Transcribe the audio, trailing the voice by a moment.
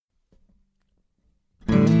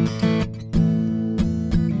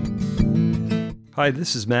Hi,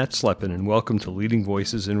 this is Matt Slepin, and welcome to Leading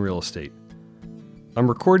Voices in Real Estate. I'm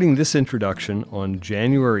recording this introduction on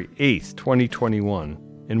January 8th,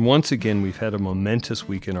 2021, and once again we've had a momentous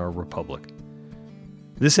week in our republic.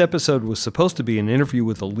 This episode was supposed to be an interview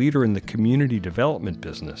with a leader in the community development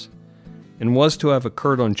business, and was to have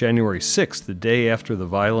occurred on January 6th, the day after the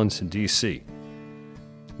violence in D.C.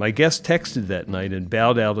 My guest texted that night and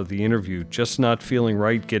bowed out of the interview, just not feeling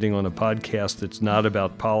right getting on a podcast that's not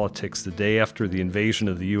about politics the day after the invasion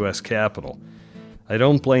of the U.S. Capitol. I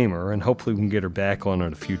don't blame her, and hopefully we can get her back on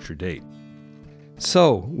a future date.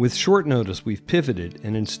 So, with short notice, we've pivoted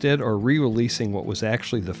and instead are re-releasing what was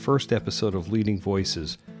actually the first episode of Leading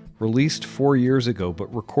Voices, released 4 years ago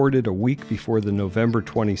but recorded a week before the November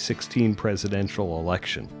 2016 presidential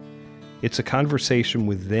election. It's a conversation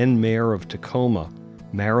with then Mayor of Tacoma,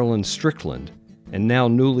 Marilyn Strickland, and now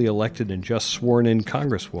newly elected and just sworn-in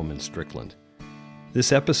Congresswoman Strickland.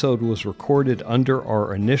 This episode was recorded under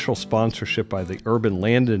our initial sponsorship by the Urban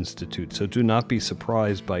Land Institute, so do not be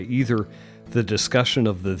surprised by either the discussion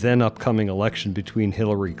of the then upcoming election between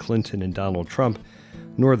Hillary Clinton and Donald Trump,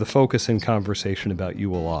 nor the focus and conversation about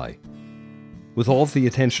ULI. With all of the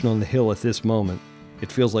attention on the Hill at this moment,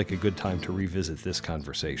 it feels like a good time to revisit this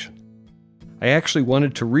conversation. I actually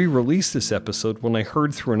wanted to re-release this episode when I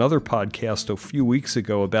heard through another podcast a few weeks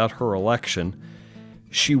ago about her election.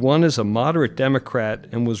 She won as a moderate Democrat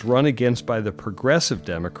and was run against by the progressive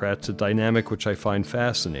Democrats, a dynamic which I find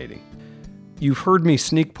fascinating. You've heard me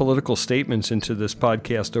sneak political statements into this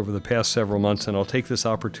podcast over the past several months, and I'll take this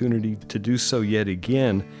opportunity to do so yet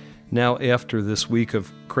again, now after this week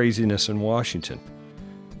of craziness in Washington.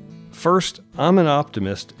 First, I'm an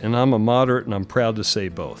optimist, and I'm a moderate, and I'm proud to say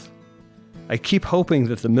both. I keep hoping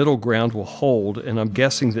that the middle ground will hold, and I'm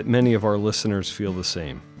guessing that many of our listeners feel the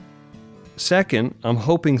same. Second, I'm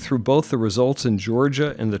hoping through both the results in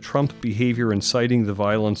Georgia and the Trump behavior inciting the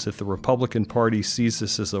violence that the Republican Party sees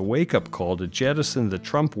this as a wake-up call to jettison the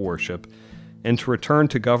Trump worship and to return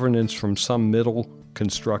to governance from some middle,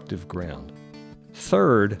 constructive ground.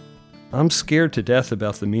 Third, I'm scared to death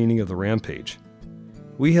about the meaning of the rampage.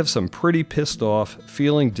 We have some pretty pissed off,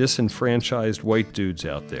 feeling disenfranchised white dudes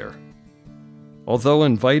out there. Although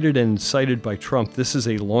invited and incited by Trump, this is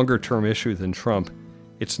a longer-term issue than Trump.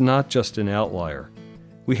 It's not just an outlier.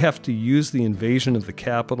 We have to use the invasion of the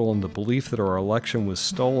Capitol and the belief that our election was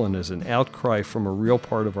stolen as an outcry from a real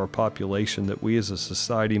part of our population that we as a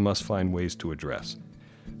society must find ways to address.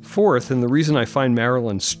 Fourth, and the reason I find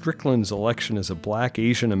Marilyn Strickland's election as a Black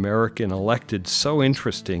Asian American elected so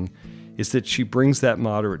interesting is that she brings that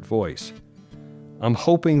moderate voice. I'm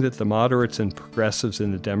hoping that the moderates and progressives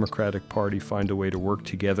in the Democratic Party find a way to work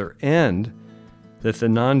together, and that the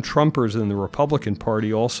non-Trumpers in the Republican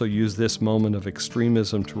Party also use this moment of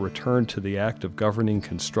extremism to return to the act of governing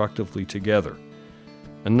constructively together.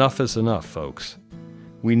 Enough is enough, folks.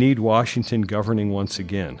 We need Washington governing once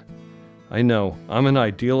again. I know, I'm an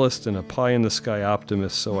idealist and a pie-in-the-sky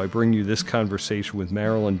optimist, so I bring you this conversation with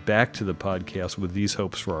Marilyn back to the podcast with these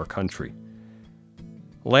hopes for our country.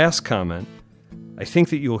 Last comment. I think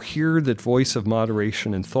that you'll hear that voice of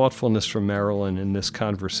moderation and thoughtfulness from Marilyn in this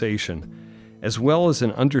conversation, as well as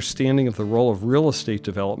an understanding of the role of real estate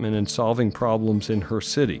development in solving problems in her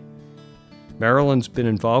city. Marilyn's been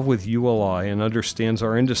involved with ULI and understands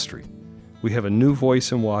our industry. We have a new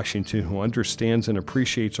voice in Washington who understands and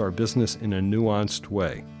appreciates our business in a nuanced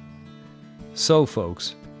way. So,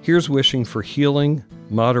 folks, here's wishing for healing,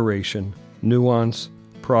 moderation, nuance,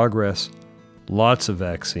 progress, lots of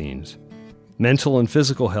vaccines, mental and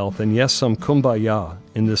physical health, and yes, some kumbaya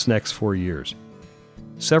in this next 4 years.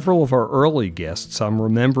 Several of our early guests, I'm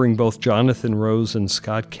remembering both Jonathan Rose and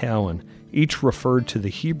Scott Cowan, each referred to the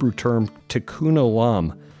Hebrew term tikkun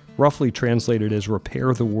olam, roughly translated as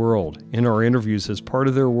repair the world, in our interviews as part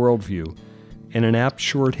of their worldview, and an apt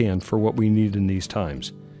shorthand for what we need in these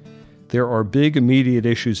times. There are big immediate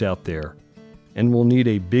issues out there, and we'll need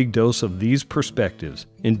a big dose of these perspectives,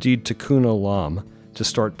 indeed tikkun olam, to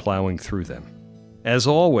start plowing through them. As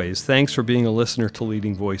always, thanks for being a listener to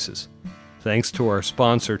Leading Voices. Thanks to our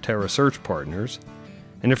sponsor, Terra Search Partners.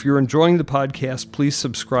 And if you're enjoying the podcast, please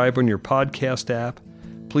subscribe on your podcast app.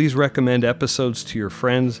 Please recommend episodes to your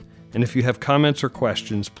friends. And if you have comments or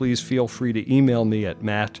questions, please feel free to email me at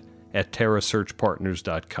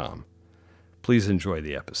matt@terrasearchpartners.com. Please enjoy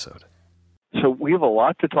the episode. So we have a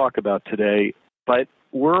lot to talk about today, but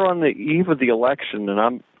we're on the eve of the election, and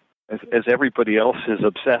I'm, as everybody else is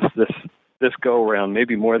obsessed this go-around,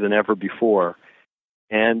 maybe more than ever before.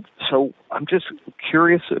 And so I'm just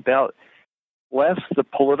curious about less the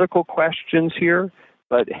political questions here,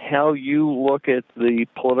 but how you look at the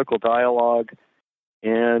political dialogue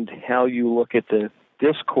and how you look at the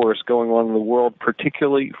discourse going on in the world,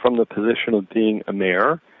 particularly from the position of being a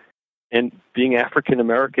mayor and being African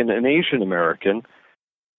American and Asian American.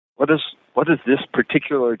 What does this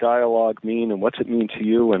particular dialogue mean, and what's it mean to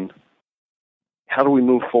you, and how do we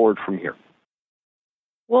move forward from here?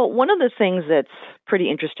 Well, one of the things that's pretty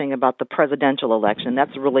interesting about the presidential election,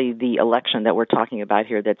 that's really the election that we're talking about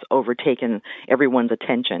here that's overtaken everyone's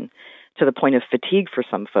attention to the point of fatigue for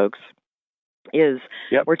some folks, is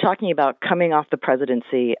We're talking about coming off the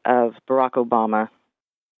presidency of Barack Obama,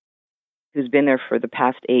 who's been there for the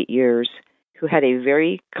past 8 years, who had a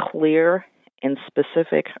very clear and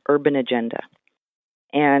specific urban agenda.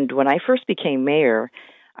 And when I first became mayor,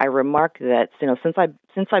 I remarked that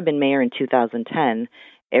since I've been mayor in 2010,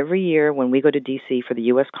 every year when we go to D.C. for the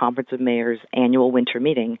U.S. Conference of Mayors annual winter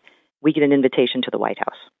meeting, we get an invitation to the White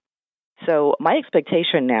House. So my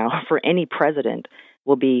expectation now for any president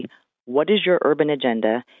will be, what is your urban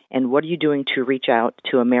agenda, and what are you doing to reach out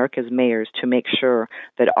to America's mayors to make sure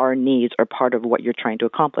that our needs are part of what you're trying to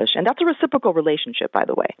accomplish? And that's a reciprocal relationship, by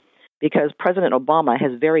the way, because President Obama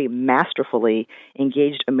has very masterfully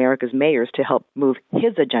engaged America's mayors to help move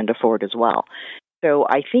his agenda forward as well. So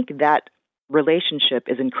I think that relationship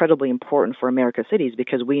is incredibly important for America's cities,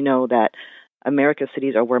 because we know that America's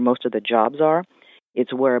cities are where most of the jobs are.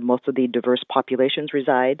 It's where most of the diverse populations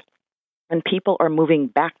reside. And people are moving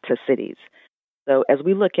back to cities. So as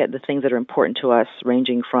we look at the things that are important to us,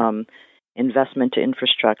 ranging from investment to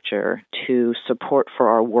infrastructure, to support for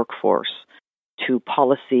our workforce, to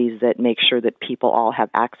policies that make sure that people all have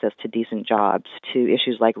access to decent jobs, to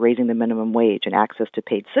issues like raising the minimum wage and access to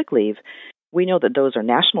paid sick leave, we know that those are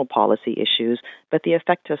national policy issues, but they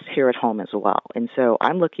affect us here at home as well. And so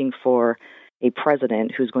I'm looking for a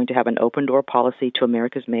president who's going to have an open-door policy to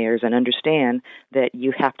America's mayors and understand that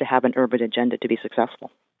you have to have an urban agenda to be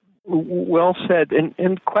successful. Well said.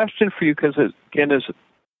 And question for you, because again, as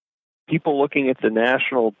people looking at the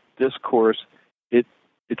national discourse, it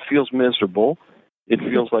feels miserable. It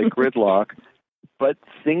feels like gridlock. But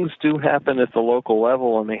things do happen at the local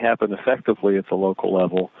level, and they happen effectively at the local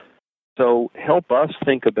level. So help us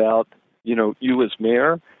think about, you as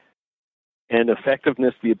mayor, and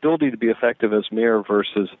effectiveness, the ability to be effective as mayor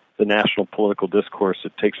versus the national political discourse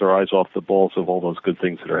that takes our eyes off the balls of all those good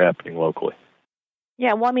things that are happening locally.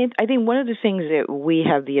 Yeah, well, I think one of the things that we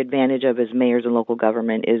have the advantage of as mayors and local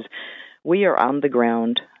government is we are on the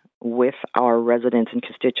ground with our residents and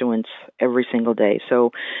constituents every single day.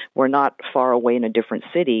 So we're not far away in a different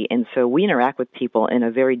city, and so we interact with people in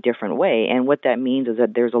a very different way. And what that means is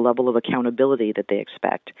that there's a level of accountability that they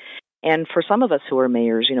expect. And for some of us who are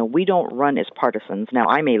mayors, we don't run as partisans. Now,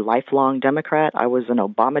 I'm a lifelong Democrat. I was an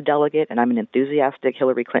Obama delegate, and I'm an enthusiastic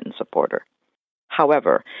Hillary Clinton supporter.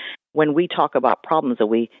 However, when we talk about problems that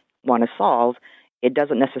we want to solve, it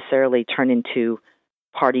doesn't necessarily turn into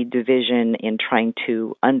party division in trying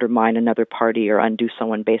to undermine another party or undo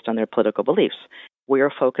someone based on their political beliefs. We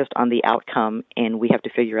are focused on the outcome, and we have to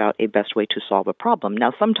figure out a best way to solve a problem.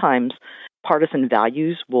 Now, sometimes partisan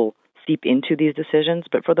values will seep into these decisions,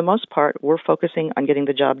 but for the most part, we're focusing on getting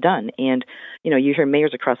the job done. And, you hear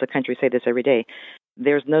mayors across the country say this every day.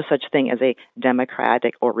 There's no such thing as a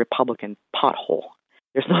Democratic or Republican pothole.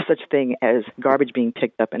 There's no such thing as garbage being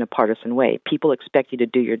picked up in a partisan way. People expect you to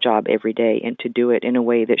do your job every day and to do it in a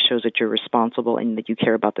way that shows that you're responsible and that you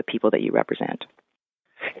care about the people that you represent.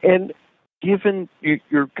 And given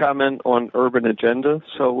your comment on urban agenda,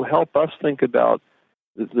 so help us think about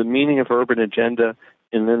the meaning of urban agenda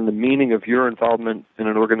and then the meaning of your involvement in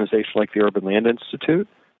an organization like the Urban Land Institute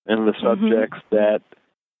and the subjects that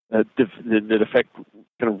affect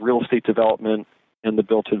kind of real estate development and the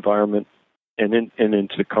built environment and in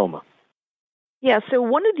Tacoma. Yeah, so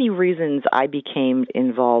one of the reasons I became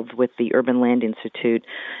involved with the Urban Land Institute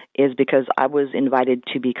is because I was invited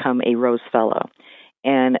to become a Rose Fellow.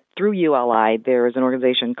 And through ULI, there is an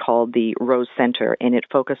organization called the Rose Center, and it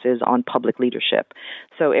focuses on public leadership.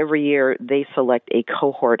 So every year they select a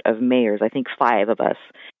cohort of mayors, I think 5 of us,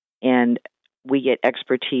 and we get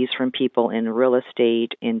expertise from people in real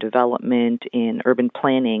estate, in development, in urban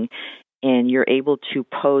planning, and you're able to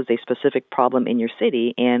pose a specific problem in your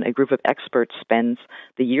city, and a group of experts spends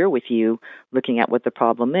the year with you looking at what the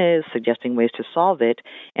problem is, suggesting ways to solve it,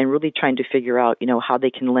 and really trying to figure out, how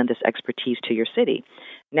they can lend this expertise to your city.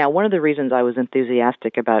 Now, one of the reasons I was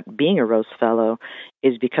enthusiastic about being a Rose Fellow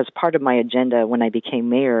is because part of my agenda when I became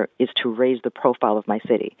mayor is to raise the profile of my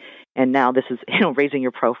city. And now this is, raising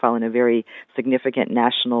your profile in a very significant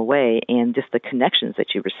national way and just the connections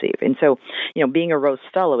that you receive. And so, being a Rose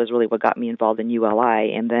Fellow is really what got me involved in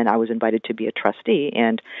ULI. And then I was invited to be a trustee.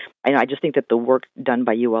 And I just think that the work done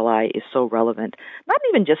by ULI is so relevant, not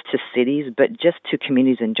even just to cities, but just to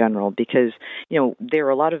communities in general, because, there are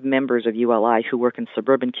a lot of members of ULI who work in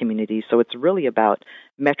suburban communities. So it's really about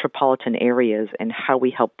metropolitan areas and how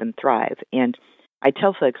we help them thrive. And I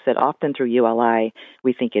tell folks that often through ULI,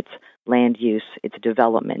 we think it's land use, it's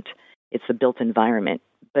development, it's the built environment.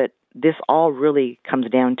 But this all really comes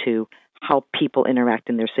down to how people interact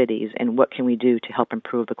in their cities and what can we do to help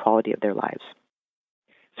improve the quality of their lives.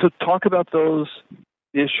 So talk about those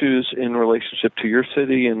issues in relationship to your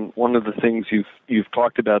city. And one of the things you've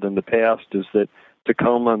talked about in the past is that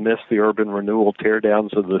Tacoma missed the urban renewal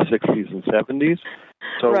teardowns of the 60s and 70s.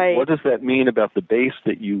 So right. What does that mean about the base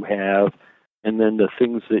that you have and then the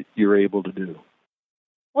things that you're able to do?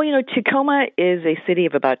 Well, Tacoma is a city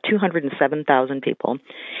of about 207,000 people,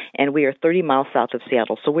 and we are 30 miles south of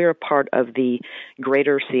Seattle. So we're a part of the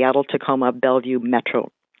greater Seattle-Tacoma-Bellevue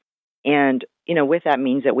metro. And, with that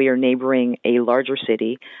means that we are neighboring a larger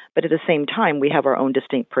city, but at the same time, we have our own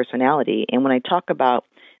distinct personality. And when I talk about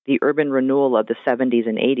the urban renewal of the 70s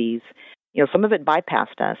and 80s, some of it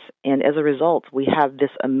bypassed us. And as a result, we have this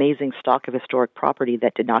amazing stock of historic property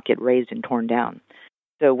that did not get razed and torn down.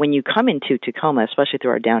 So when you come into Tacoma, especially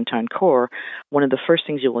through our downtown core, one of the first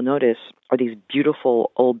things you will notice are these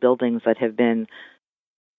beautiful old buildings that have been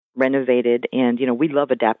renovated. And, we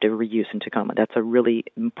love adaptive reuse in Tacoma. That's a really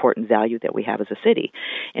important value that we have as a city.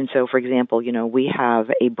 And so, for example, we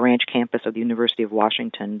have a branch campus of the University of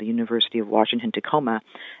Washington, Tacoma,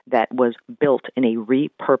 that was built in a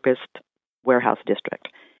repurposed warehouse district.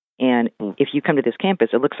 And if you come to this campus,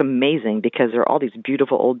 it looks amazing because there are all these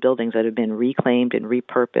beautiful old buildings that have been reclaimed and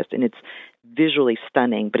repurposed, and it's visually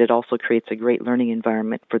stunning, but it also creates a great learning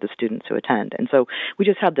environment for the students who attend. And so we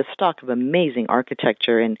just have this stock of amazing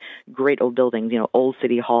architecture and great old buildings, Old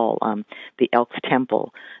City Hall, the Elks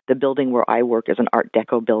Temple. The building where I work is an Art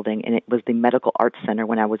Deco building, and it was the Medical Arts Center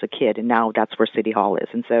when I was a kid, and now that's where City Hall is.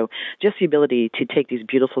 And so just the ability to take these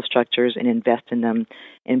beautiful structures and invest in them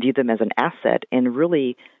and view them as an asset and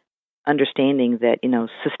really understanding that,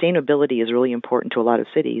 sustainability is really important to a lot of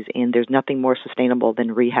cities, and there's nothing more sustainable than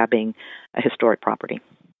rehabbing a historic property.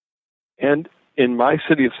 And in my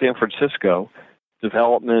city of San Francisco,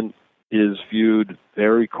 development is viewed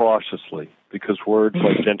very cautiously because words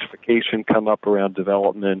like gentrification come up around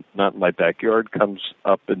development. Not in my backyard comes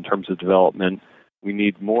up in terms of development. We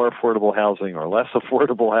need more affordable housing or less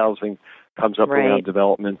affordable housing comes up right. around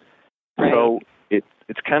development. Right. So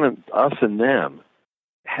it's kind of us and them.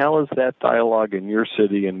 How is that dialogue in your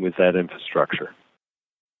city and with that infrastructure?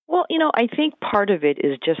 Well, I think part of it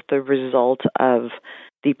is just the result of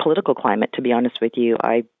the political climate, to be honest with you.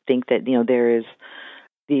 I think that, there is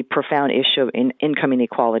the profound issue of income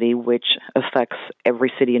inequality, which affects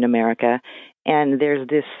every city in America. And there's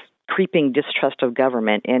this creeping distrust of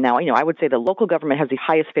government. And now, I would say the local government has the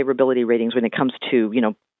highest favorability ratings when it comes to,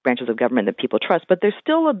 branches of government that people trust, but there's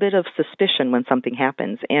still a bit of suspicion when something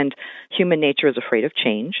happens. And human nature is afraid of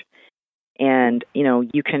change. And,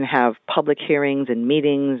 you can have public hearings and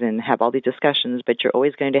meetings and have all these discussions, but you're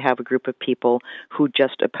always going to have a group of people who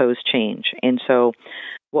just oppose change. And so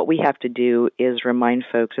what we have to do is remind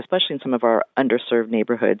folks, especially in some of our underserved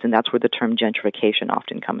neighborhoods, and that's where the term gentrification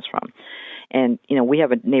often comes from. And, we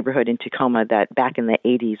have a neighborhood in Tacoma that back in the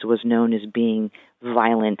 80s was known as being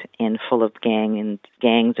violent and full of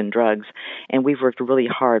gangs and drugs. And we've worked really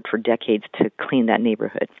hard for decades to clean that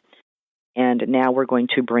neighborhood. And now we're going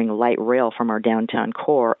to bring light rail from our downtown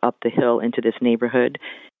core up the hill into this neighborhood.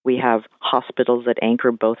 We have hospitals that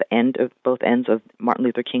anchor both ends of Martin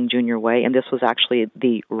Luther King Jr. Way. And this was actually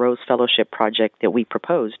the Rose Fellowship project that we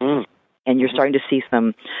proposed. And you're starting to see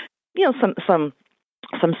some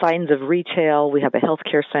signs of retail. We have a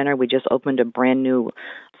healthcare center. We just opened a brand new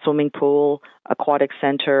swimming pool, aquatic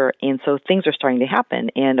center, and so things are starting to happen.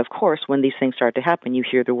 And of course, when these things start to happen, you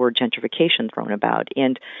hear the word gentrification thrown about.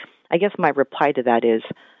 And I guess my reply to that is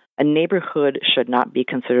a neighborhood should not be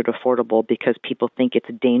considered affordable because people think it's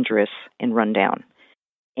dangerous and run down.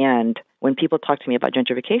 And when people talk to me about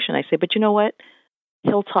gentrification, I say, but you know what?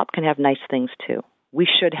 Hilltop can have nice things too. we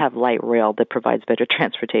should have light rail that provides better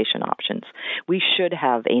transportation options. We should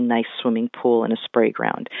have a nice swimming pool and a spray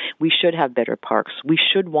ground. We should have better parks. We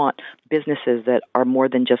should want businesses that are more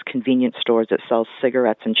than just convenience stores that sell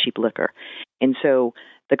cigarettes and cheap liquor. And so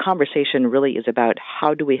the conversation really is about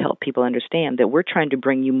how do we help people understand that we're trying to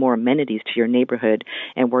bring you more amenities to your neighborhood,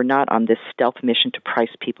 and we're not on this stealth mission to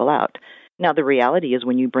price people out. Now, the reality is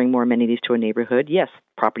when you bring more amenities to a neighborhood, yes,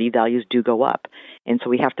 property values do go up. And so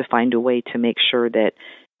we have to find a way to make sure that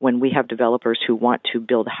when we have developers who want to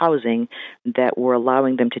build housing, that we're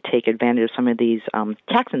allowing them to take advantage of some of these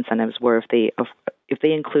tax incentives where if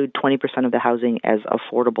they include 20% of the housing as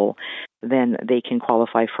affordable, then they can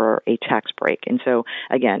qualify for a tax break. And so,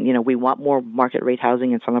 again, we want more market rate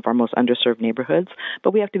housing in some of our most underserved neighborhoods,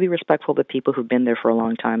 but we have to be respectful of the people who've been there for a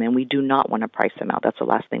long time, and we do not want to price them out. That's the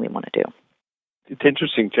last thing we want to do. It's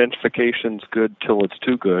interesting. Gentrification's good till it's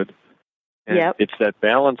too good. And yep. It's that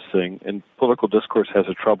balance thing, and political discourse has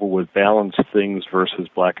a trouble with balanced things versus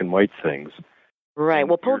black and white things. Right.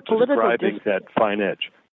 Well, political describing that fine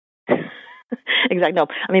edge. Exactly. No,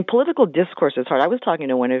 I mean, political discourse is hard. I was talking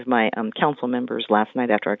to one of my council members last night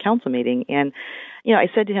after our council meeting, and I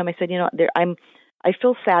said to him, I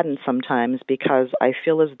feel saddened sometimes because I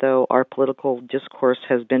feel as though our political discourse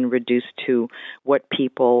has been reduced to what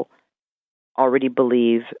people already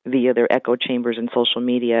believe via their echo chambers and social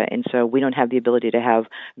media, and so we don't have the ability to have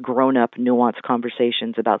grown-up, nuanced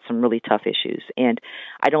conversations about some really tough issues. And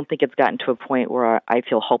I don't think it's gotten to a point where I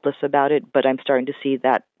feel hopeless about it, but I'm starting to see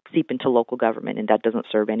that seep into local government, and that doesn't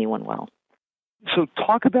serve anyone well. So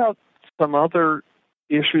talk about some other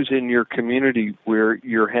issues in your community where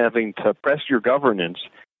you're having to press your governance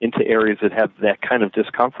into areas that have that kind of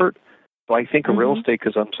discomfort. So I think of real estate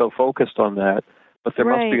because I'm so focused on that. But there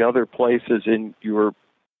must be other places in your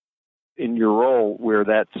role where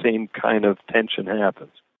that same kind of tension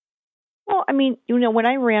happens. Well, I mean, when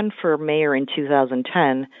I ran for mayor in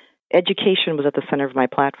 2010, education was at the center of my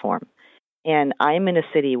platform. And I'm in a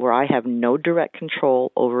city where I have no direct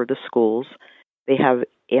control over the schools. They have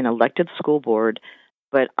an elected school board,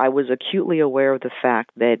 but I was acutely aware of the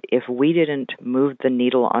fact that if we didn't move the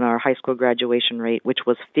needle on our high school graduation rate, which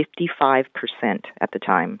was 55% at the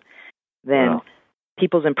time, then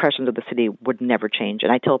people's impressions of the city would never change.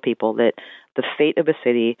 And I tell people that the fate of a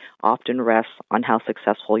city often rests on how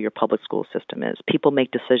successful your public school system is. People make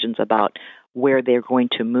decisions about where they're going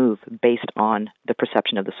to move based on the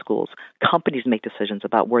perception of the schools. Companies make decisions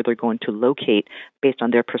about where they're going to locate based on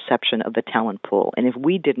their perception of the talent pool. And if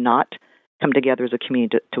we did not come together as a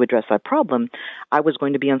community to address that problem, I was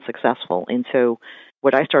going to be unsuccessful. And so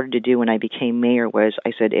what I started to do when I became mayor was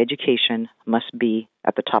I said education must be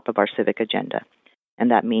at the top of our civic agenda. And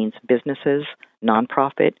that means businesses,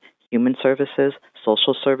 nonprofit, human services,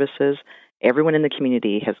 social services. Everyone in the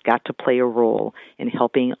community has got to play a role in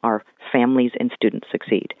helping our families and students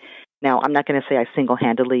succeed. Now, I'm not going to say I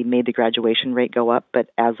single-handedly made the graduation rate go up, but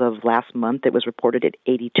as of last month, it was reported at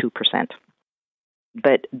 82%.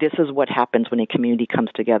 But this is what happens when a community comes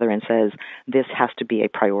together and says, this has to be a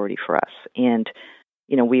priority for us. And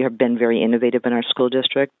we have been very innovative in our school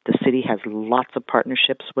district. The city has lots of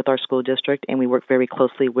partnerships with our school district, and we work very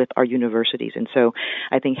closely with our universities. And so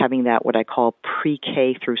I think having that, what I call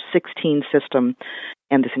pre-K through 16 system,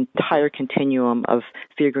 and this entire continuum of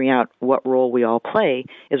figuring out what role we all play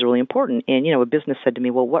is really important. And, a business said to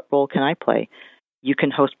me, well, what role can I play? You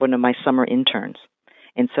can host one of my summer interns.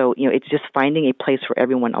 And so, it's just finding a place for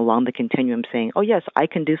everyone along the continuum saying, oh, yes, I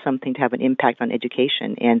can do something to have an impact on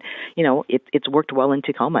education. And, it's worked well in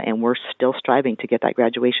Tacoma, and we're still striving to get that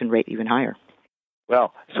graduation rate even higher.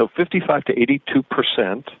 Well, so 55 to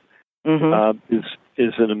 82%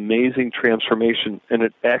 is an amazing transformation. And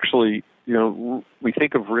it actually, we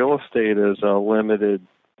think of real estate as a limited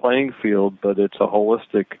playing field, but it's a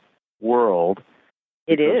holistic world.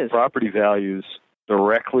 It is. Property values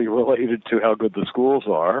directly related to how good the schools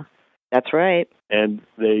are. That's right. And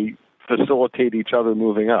they facilitate each other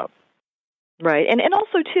moving up. Right. And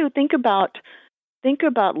also, too, think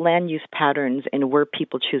about land use patterns and where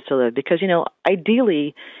people choose to live. Because,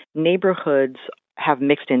 ideally, neighborhoods have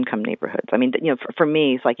mixed income neighborhoods. I mean, for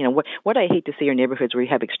me, it's like, what I hate to see are neighborhoods where you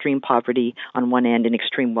have extreme poverty on one end and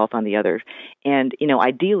extreme wealth on the other. And,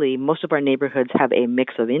 ideally, most of our neighborhoods have a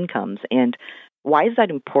mix of incomes. And why is that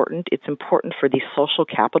important? It's important for the social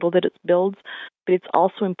capital that it builds, but it's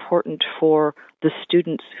also important for the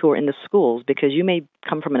students who are in the schools, because you may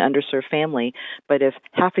come from an underserved family, but if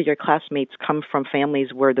half of your classmates come from families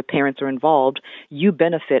where the parents are involved, you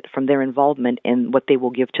benefit from their involvement in what they will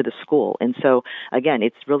give to the school. And so, again,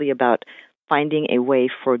 it's really about finding a way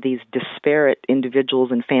for these disparate individuals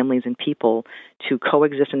and families and people to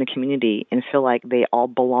coexist in the community and feel like they all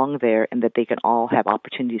belong there and that they can all have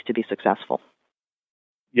opportunities to be successful.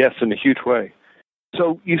 Yes, in a huge way.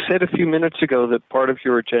 So you said a few minutes ago that part of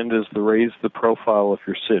your agenda is to raise the profile of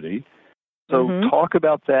your city. So talk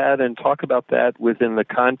about that, and talk about that within the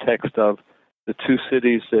context of the two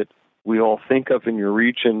cities that we all think of in your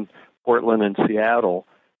region, Portland and Seattle.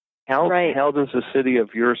 How does a city of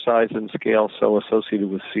your size and scale, so associated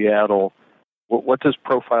with Seattle, what does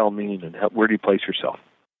profile mean, and where do you place yourself?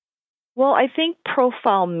 Well, I think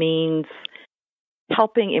profile means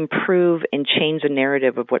helping improve and change the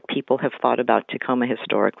narrative of what people have thought about Tacoma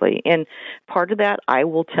historically. And part of that, I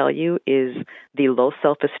will tell you, is the low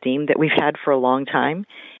self-esteem that we've had for a long time.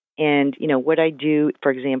 And, what I do, for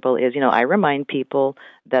example, is, I remind people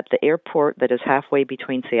that the airport that is halfway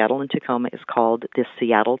between Seattle and Tacoma is called the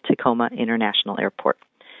Seattle-Tacoma International Airport.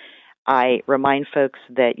 I remind folks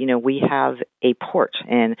that, we have a port,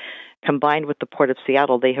 and combined with the Port of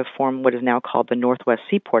Seattle, they have formed what is now called the Northwest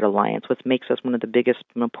Seaport Alliance, which makes us one of the biggest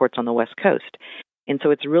ports on the West Coast. And so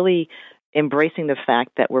it's really embracing the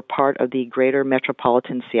fact that we're part of the greater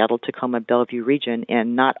metropolitan Seattle-Tacoma-Bellevue region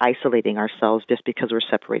and not isolating ourselves just because we're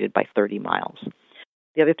separated by 30 miles.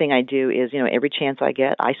 The other thing I do is, every chance I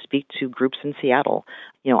get, I speak to groups in Seattle.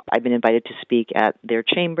 I've been invited to speak at their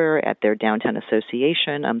chamber, at their downtown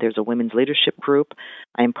association. There's a women's leadership group.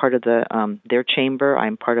 I'm part of their chamber.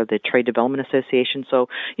 I'm part of the Trade Development Association. So,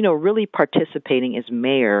 really participating as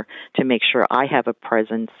mayor to make sure I have a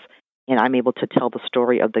presence and I'm able to tell the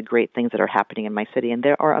story of the great things that are happening in my city. And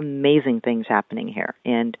there are amazing things happening here.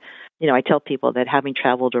 And, I tell people that having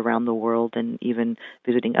traveled around the world and even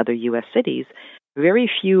visiting other U.S. cities,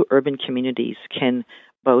 very few urban communities can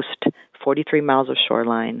boast 43 miles of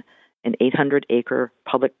shoreline, an 800-acre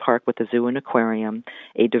public park with a zoo and aquarium,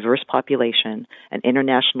 a diverse population, an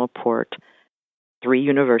international port, 3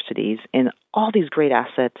 universities, and all these great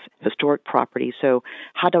assets, historic property. So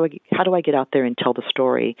how do I get out there and tell the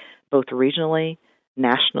story both regionally,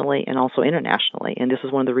 nationally, and also internationally? And this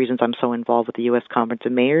is one of the reasons I'm so involved with the U.S. Conference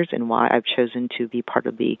of Mayors and why I've chosen to be part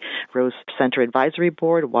of the Rose Center Advisory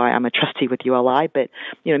Board, why I'm a trustee with ULI. But,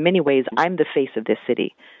 in many ways, I'm the face of this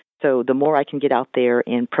city. So the more I can get out there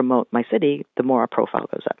and promote my city, the more our profile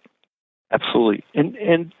goes up. Absolutely.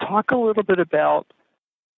 And talk a little bit about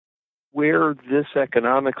where this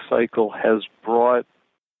economic cycle has brought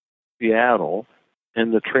Seattle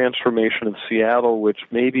and the transformation of Seattle, which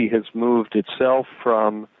maybe has moved itself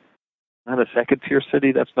from not a second-tier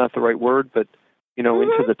city, that's not the right word, but,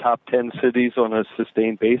 into the top 10 cities on a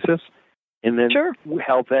sustained basis, and then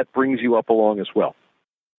how that brings you up along as well.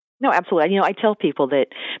 No, absolutely. I tell people that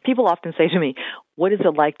people often say to me, what is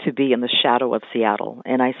it like to be in the shadow of Seattle?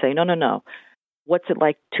 And I say, no. What's it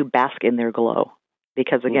like to bask in their glow?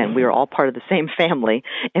 Because, again, we are all part of the same family,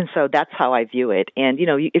 and so that's how I view it. And,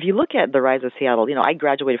 if you look at the rise of Seattle, I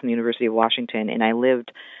graduated from the University of Washington, and I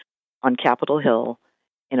lived on Capitol Hill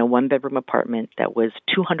in a one-bedroom apartment that was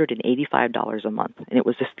 $285 a month. And it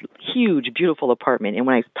was this huge, beautiful apartment. And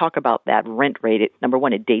when I talk about that rent rate, number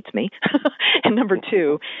one, it dates me. And number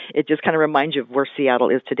two, it just kind of reminds you of where Seattle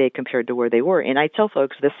is today compared to where they were. And I tell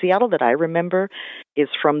folks, the Seattle that I remember is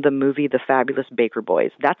from the movie The Fabulous Baker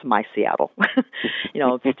Boys. That's my Seattle.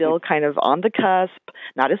 Still kind of on the cusp,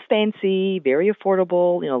 not as fancy, very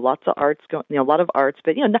affordable, lots of arts, a lot of arts,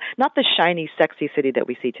 but, not the shiny, sexy city that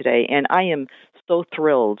we see today. And I am so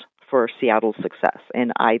thrilled for Seattle's success.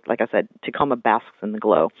 And like I said, Tacoma basks in the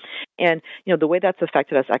glow. And, the way that's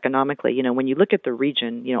affected us economically, when you look at the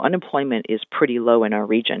region, unemployment is pretty low in our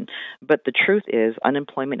region. But the truth is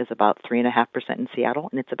unemployment is about 3.5% in Seattle,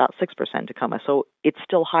 and it's about 6% in Tacoma. So it's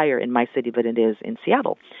still higher in my city than it is in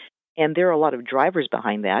Seattle. And there are a lot of drivers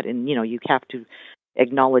behind that. And, you have to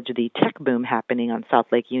acknowledge the tech boom happening on South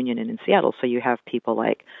Lake Union and in Seattle. So you have people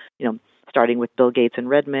like, starting with Bill Gates in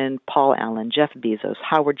Redmond, Paul Allen, Jeff Bezos,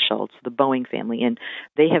 Howard Schultz, the Boeing family, and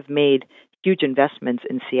they have made huge investments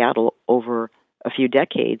in Seattle over a few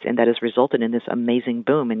decades, and that has resulted in this amazing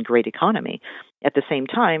boom and great economy. At the same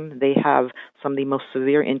time, they have some of the most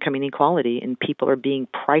severe income inequality, and people are being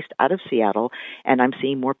priced out of Seattle, and I'm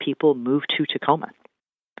seeing more people move to Tacoma.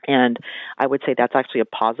 And I would say that's actually a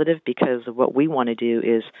positive, because what we want to do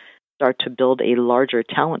is start to build a larger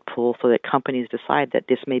talent pool so that companies decide that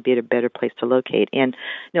this may be a better place to locate. And,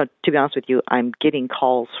 to be honest with you, I'm getting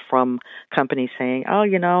calls from companies saying,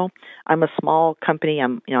 I'm a small company,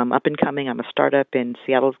 I'm up and coming, I'm a startup, and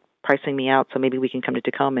Seattle's pricing me out, so maybe we can come to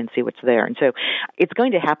Tacoma and see what's there. And so it's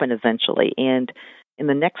going to happen eventually. And in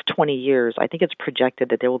the next 20 years, I think it's projected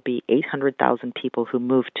that there will be 800,000 people who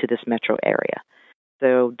move to this metro area.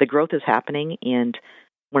 So the growth is happening, and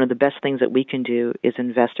one of the best things that we can do is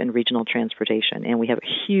invest in regional transportation. And we have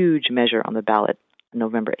a huge measure on the ballot on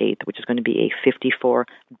November 8th, which is going to be a $54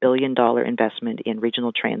 billion investment in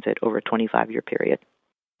regional transit over a 25-year period.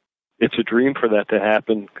 It's a dream for that to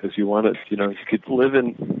happen because you want it, you could live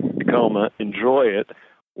in Tacoma, enjoy it,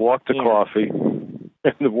 walk to coffee,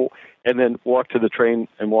 and then walk to the train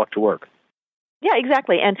and walk to work. Yeah,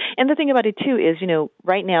 exactly. And the thing about it too is,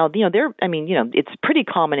 right now, it's pretty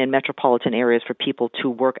common in metropolitan areas for people to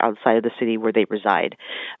work outside of the city where they reside.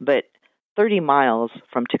 But 30 miles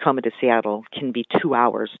from Tacoma to Seattle can be 2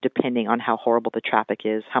 hours depending on how horrible the traffic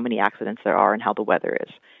is, how many accidents there are, and how the weather is.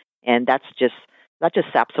 And that just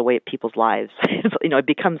saps away at people's lives. It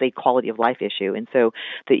becomes a quality of life issue. And so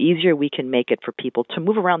the easier we can make it for people to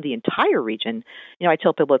move around the entire region, I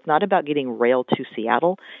tell people it's not about getting rail to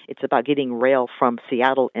Seattle. It's about getting rail from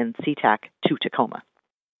Seattle and SeaTac to Tacoma.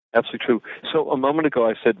 Absolutely true. So a moment ago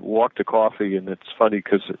I said walk to coffee, and it's funny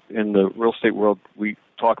because in the real estate world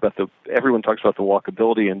everyone talks about the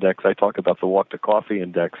walkability index. I talk about the walk to coffee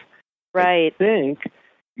index. Right. I think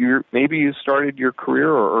maybe you started your career,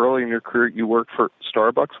 or early in your career you worked for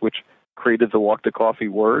Starbucks, which created the walk to coffee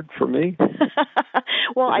word for me.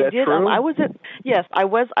 Well, I did. True? I was at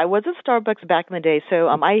Starbucks back in the day. So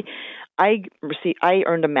I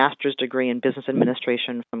earned a master's degree in business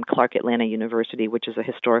administration from Clark Atlanta University, which is a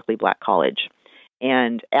historically black college.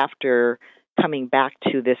 And after coming back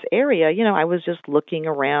to this area, I was just looking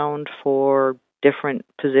around for different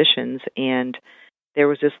positions, and there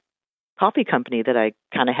was this coffee company that I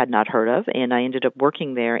kind of had not heard of, and I ended up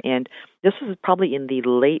working there. And this was probably in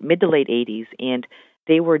the mid to late 80s, and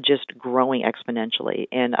they were just growing exponentially.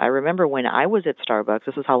 And I remember when I was at Starbucks,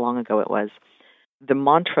 this is how long ago it was, the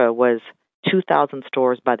mantra was 2,000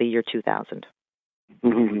 stores by the year 2000.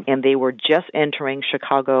 Mm-hmm. And they were just entering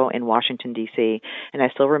Chicago and Washington, D.C. And I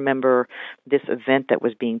still remember this event that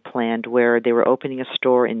was being planned where they were opening a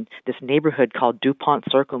store in this neighborhood called DuPont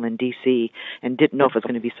Circle in D.C. and didn't know if it was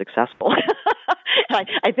going to be successful.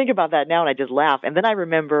 I think about that now and I just laugh. And then I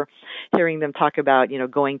remember hearing them talk about,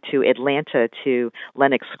 going to Atlanta to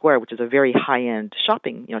Lenox Square, which is a very high-end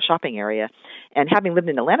shopping area. And having lived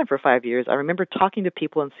in Atlanta for 5 years, I remember talking to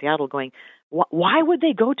people in Seattle going, why would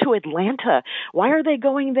they go to Atlanta? Why are they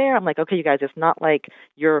going there? I'm like, okay, you guys, it's not like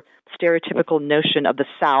your stereotypical notion of the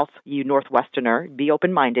South, you Northwesterner. Be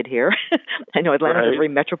open-minded here. I know Atlanta's a very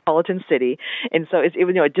metropolitan city. And so,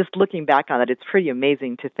 just looking back on it, it's pretty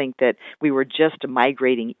amazing to think that we were just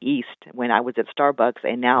migrating east when I was at Starbucks,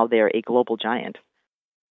 and now they're a global giant.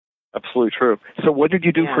 Absolutely true. So what did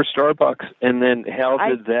you do for Starbucks, and then how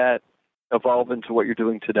did that evolve into what you're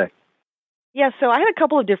doing today? Yeah, so I had a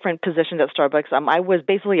couple of different positions at Starbucks. I was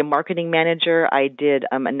basically a marketing manager. I did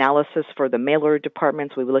analysis for the mailer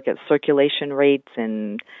departments. We would look at circulation rates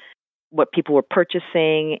and what people were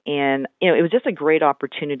purchasing. And, it was just a great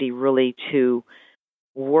opportunity really to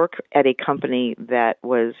work at a company that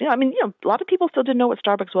was, a lot of people still didn't know what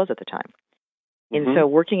Starbucks was at the time. And so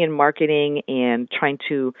working in marketing and trying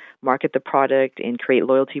to market the product and create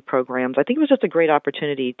loyalty programs, I think it was just a great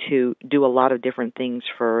opportunity to do a lot of different things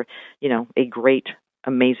for, a great,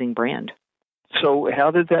 amazing brand. So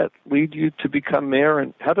how did that lead you to become mayor,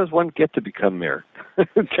 and how does one get to become mayor?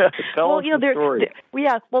 Tell us the story.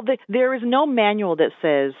 There is no manual that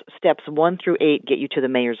says steps 1 through 8 get you to the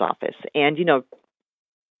mayor's office. And,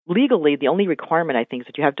 legally, the only requirement, I think, is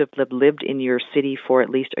that you have to have lived in your city for at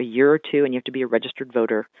least a year or two, and you have to be a registered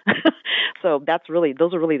voter. So those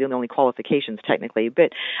are really the only qualifications, technically. But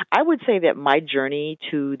I would say that my journey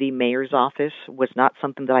to the mayor's office was not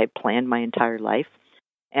something that I planned my entire life.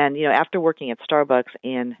 And, after working at Starbucks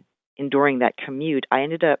and enduring that commute, I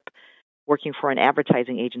ended up working for an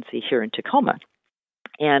advertising agency here in Tacoma.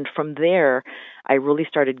 And from there, I really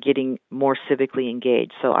started getting more civically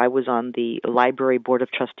engaged. So I was on the library board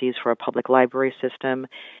of trustees for a public library system.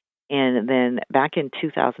 And then back in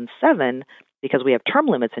 2007, because we have term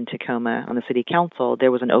limits in Tacoma on the city council,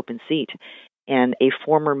 there was an open seat. And a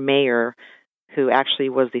former mayor who actually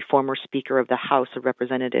was the former Speaker of the House of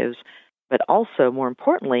Representatives, but also, more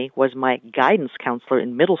importantly, was my guidance counselor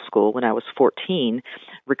in middle school when I was 14,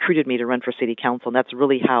 recruited me to run for city council. And that's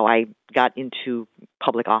really how I got into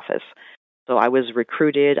public office. So I was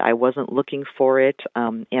recruited. I wasn't looking for it.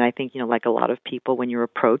 And I think, like a lot of people, when you're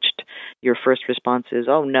approached, your first response is,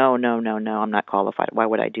 oh, no, I'm not qualified. Why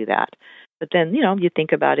would I do that? But then, you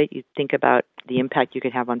think about it. You think about the impact you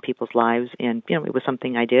could have on people's lives. And, it was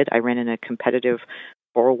something I did. I ran in a competitive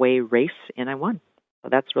 4-way race, and I won. So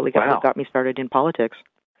that's really what got me started in politics.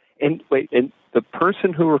 And the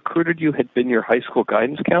person who recruited you had been your high school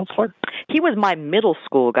guidance counselor? He was my middle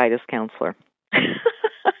school guidance counselor.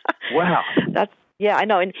 Wow. Yeah, I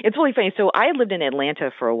know. And it's really funny. So I lived in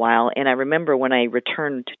Atlanta for a while, and I remember when I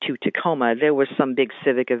returned to Tacoma, there was some big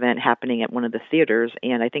civic event happening at one of the theaters,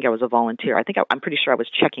 and I think I was a volunteer. I'm pretty sure I was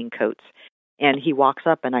checking coats. And he walks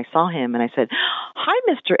up, and I saw him, and I said, "Hi,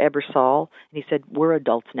 Mr. Ebersol." And he said, "We're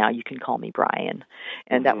adults now. You can call me Brian."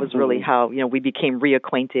 And that was really how, we became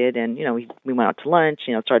reacquainted, and, we went out to lunch,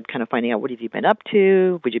 started kind of finding out, what have you been up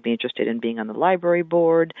to? Would you be interested in being on the library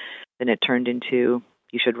board? Then it turned into,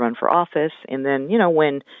 you should run for office. And then,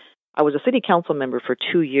 when I was a city council member for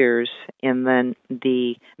 2 years, and then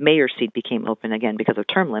the mayor's seat became open again because of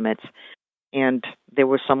term limits, and there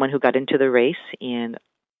was someone who got into the race, and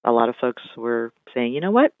a lot of folks were saying, you know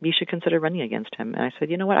what, you should consider running against him. And I said,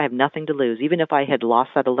 you know what, I have nothing to lose. Even if I had lost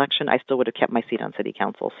that election, I still would have kept my seat on city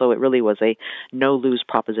council. So it really was a no-lose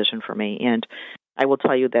proposition for me. And I will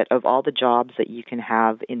tell you that of all the jobs that you can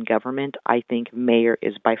have in government, I think mayor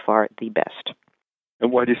is by far the best.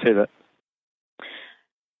 And why do you say that?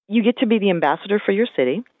 You get to be the ambassador for your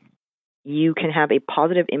city. You can have a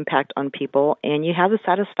positive impact on people, and you have the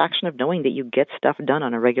satisfaction of knowing that you get stuff done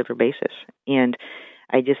on a regular basis. And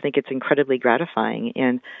I just think it's incredibly gratifying.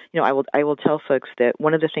 And, I will tell folks that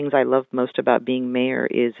one of the things I love most about being mayor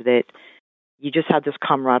is that you just have this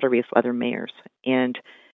camaraderie with other mayors. And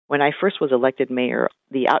when I first was elected mayor,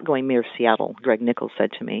 the outgoing mayor of Seattle, Greg Nichols,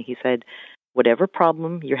 said to me, he said, whatever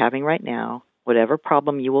problem you're having right now, whatever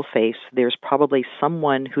problem you will face, there's probably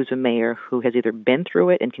someone who's a mayor who has either been through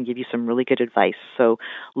it and can give you some really good advice. So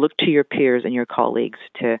look to your peers and your colleagues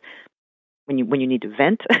to when you need to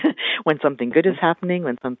vent, when something good is happening,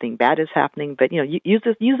 when something bad is happening. But use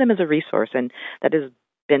them as a resource, and that has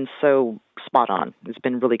been so spot on. It's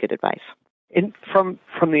been really good advice. And from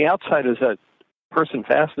the outside, as a person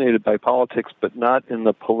fascinated by politics but not in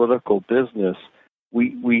the political business,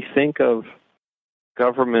 we think of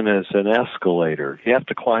government as an escalator. You have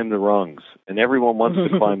to climb the rungs, and everyone wants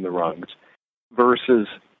to climb the rungs, versus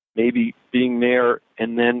maybe being mayor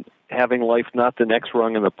and then having life not the next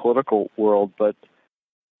rung in the political world, but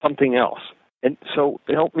something else. And so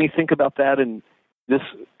help me think about that in this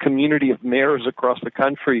community of mayors across the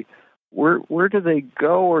country. Where do they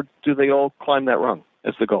go, or do they all climb that rung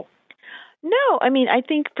as the goal? No, I mean, I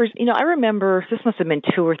think I remember this must have been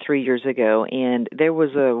 2 or 3 years ago, and there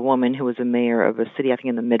was a woman who was a mayor of a city, I think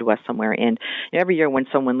in the Midwest somewhere, and every year when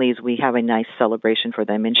someone leaves, we have a nice celebration for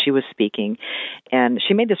them, and she was speaking, and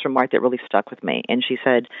she made this remark that really stuck with me, and she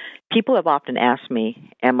said, people have often asked me,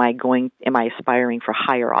 am I aspiring for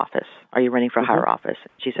higher office? Are you running for higher office?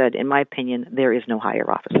 She said, in my opinion, there is no higher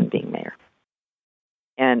office than being mayor.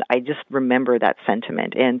 And I just remember that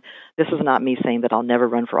sentiment. And this is not me saying that I'll never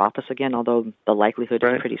run for office again, although the likelihood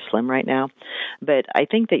is pretty slim right now. But I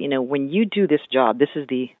think that, when you do this job, this is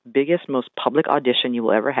the biggest, most public audition you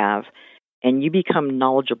will ever have, and you become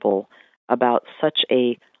knowledgeable about such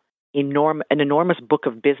an enormous book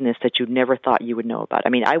of business that you never thought you would know about. I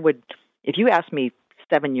mean, if you asked me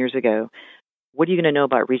 7 years ago, what are you going to know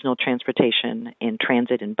about regional transportation and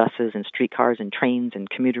transit and buses and streetcars and trains and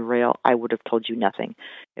commuter rail? I would have told you nothing.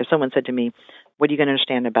 If someone said to me, what are you going to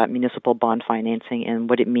understand about municipal bond financing and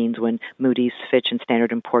what it means when Moody's, Fitch, and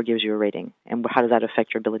Standard & Poor's gives you a rating? And how does that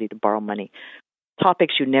affect your ability to borrow money?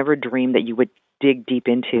 Topics you never dreamed that you would dig deep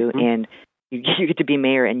into, and you get to be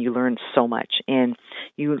mayor and you learn so much. And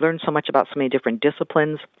you learn so much about so many different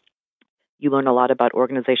disciplines. You learn a lot about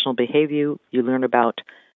organizational behavior. You learn about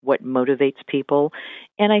what motivates people.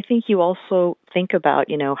 And I think you also think about,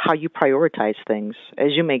 how you prioritize things.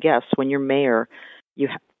 As you may guess, when you're mayor,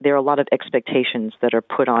 there are a lot of expectations that are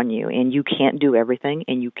put on you, and you can't do everything,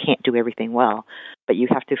 and you can't do everything well. But you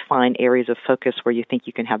have to find areas of focus where you think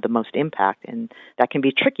you can have the most impact. And that can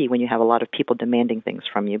be tricky when you have a lot of people demanding things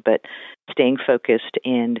from you. But staying focused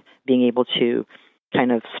and being able to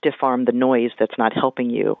kind of stiff-arm the noise that's not helping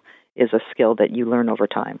you is a skill that you learn over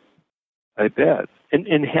time. I bet.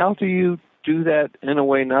 And how do you do that in a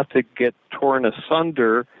way not to get torn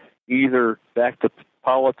asunder, either back to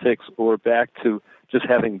politics or back to just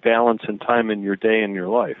having balance and time in your day and your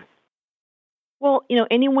life? Well,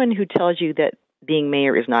 anyone who tells you that being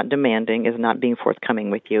mayor is not demanding is not being forthcoming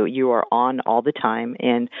with you. You are on all the time.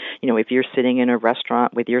 And, if you're sitting in a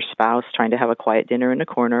restaurant with your spouse trying to have a quiet dinner in a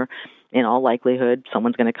corner, in all likelihood,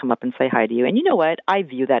 someone's going to come up and say hi to you. And you know what? I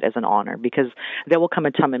view that as an honor, because there will come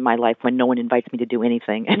a time in my life when no one invites me to do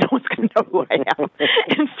anything and no one's going to know who I am.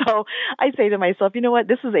 And so I say to myself, you know what?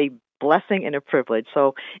 This is a blessing and a privilege.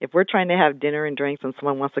 So if we're trying to have dinner and drinks and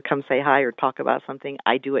someone wants to come say hi or talk about something,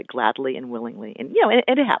 I do it gladly and willingly. And,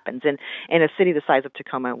 and it happens. And in a city the size of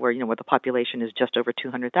Tacoma, where the population is just over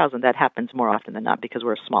 200,000, that happens more often than not because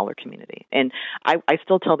we're a smaller community. And I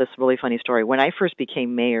still tell this really funny story. When I first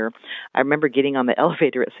became mayor, I remember getting on the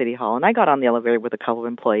elevator at City Hall, and I got on the elevator with a couple of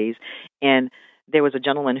employees, and there was a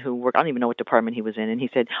gentleman who worked, I don't even know what department he was in, and he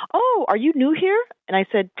said, "Oh, are you new here?" And I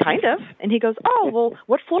said, "Kind of." And he goes, "Oh, well,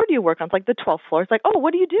 what floor do you work on?" It's like the 12th floor. It's like, "Oh,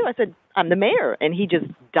 what do you do?" I said, "I'm the mayor." And he just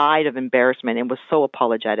died of embarrassment and was so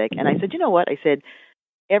apologetic. And I said, "You know what?" I said,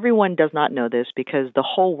 "Everyone does not know this because the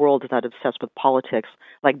whole world is not obsessed with politics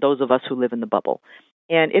like those of us who live in the bubble."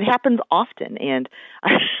 And it happens often. And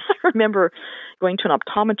I remember going to an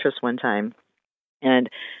optometrist one time, and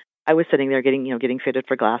I was sitting there getting fitted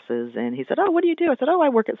for glasses, and he said, "Oh, what do you do?" I said, "Oh, I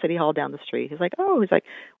work at City Hall down the street." He's like, "Oh," he's like,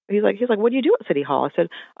 "What do you do at City Hall?" I said,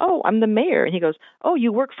 "Oh, I'm the mayor." And he goes, "Oh,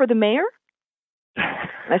 you work for the mayor?"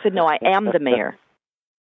 I said, "No, I am the mayor."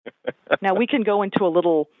 Now we can go into a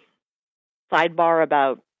little sidebar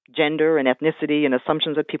about gender and ethnicity and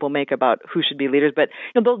assumptions that people make about who should be leaders, but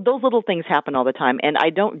those little things happen all the time, and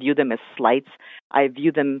I don't view them as slights. I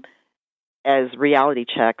view them as reality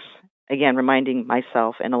checks. Again, reminding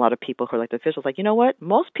myself and a lot of people who are elected officials, like, you know what?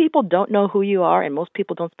 Most people don't know who you are, and most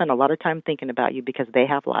people don't spend a lot of time thinking about you because they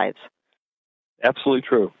have lives. Absolutely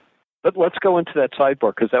true. But let's go into that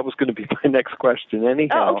sidebar, because that was going to be my next question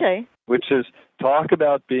anyhow. Oh, okay. Which is, talk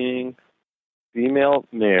about being female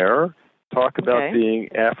mayor, talk about being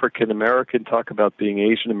African American, talk about being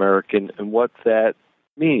Asian American, and what that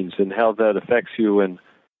means and how that affects you. And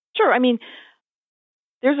sure. I mean,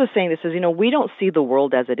 there's a saying that says, we don't see the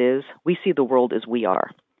world as it is. We see the world as we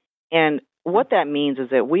are. And what that means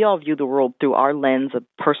is that we all view the world through our lens of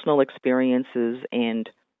personal experiences and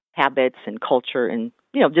habits and culture and,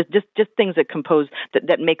 just things that compose,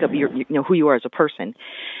 that make up your, who you are as a person.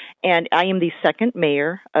 And I am the second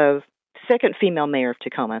female mayor of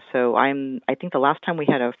Tacoma. So I think the last time we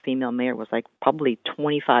had a female mayor was like probably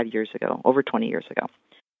 25 years ago, over 20 years ago.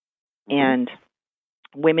 And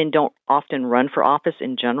women don't often run for office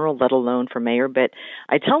in general, let alone for mayor. But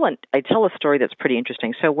I tell a story that's pretty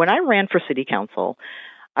interesting. So when I ran for city council,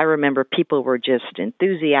 I remember people were just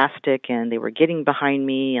enthusiastic and they were getting behind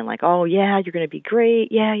me and like, "Oh yeah, you're going to be great.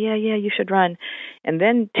 Yeah, you should run." And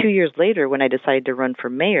then 2 years later, when I decided to run for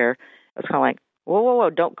mayor, I was kind of like, whoa,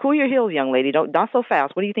 don't cool your heels, young lady. Not so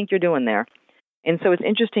fast. What do you think you're doing there? And so it's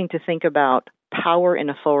interesting to think about power and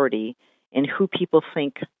authority and who people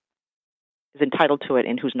think is entitled to it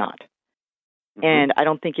and who's not. Mm-hmm. And I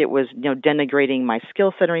don't think it was, denigrating my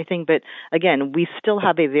skill set or anything. But again, we still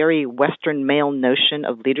have a very Western male notion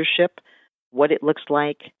of leadership, what it looks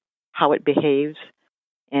like, how it behaves.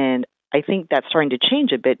 And I think that's starting to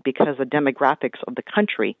change a bit because the demographics of the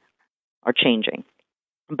country are changing.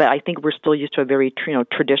 But I think we're still used to a very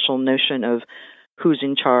traditional notion of who's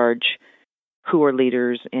in charge, who are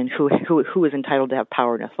leaders, and who is entitled to have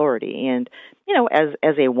power and authority. And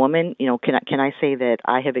as a woman, can I say that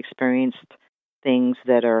I have experienced things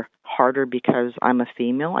that are harder because I'm a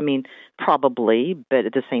female? I mean, probably, but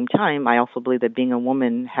at the same time, I also believe that being a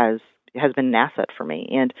woman has been an asset for me.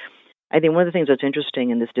 And I think one of the things that's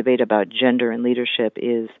interesting in this debate about gender and leadership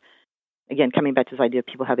is, again, coming back to this idea of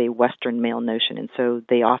people have a Western male notion, and so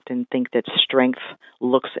they often think that strength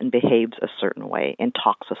looks and behaves a certain way and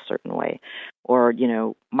talks a certain way. Or,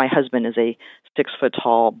 my husband is a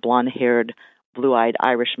 6-foot-tall, blonde-haired, blue-eyed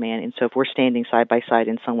Irish man, and so if we're standing side by side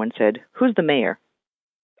and someone said, "Who's the mayor?"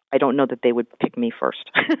 I don't know that they would pick me first.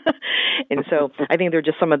 And so I think they're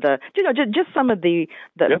just some of the, just some of the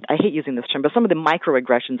yep. I hate using this term, but some of the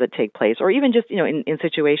microaggressions that take place, or even just, in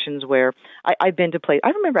situations where I've been to I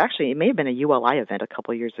remember actually, it may have been a ULI event a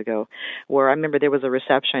couple of years ago, where I remember there was a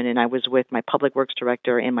reception and I was with my public works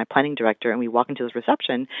director and my planning director, and we walked into this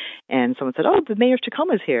reception and someone said, "Oh, the mayor of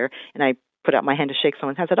Tacoma is here." And I put out my hand to shake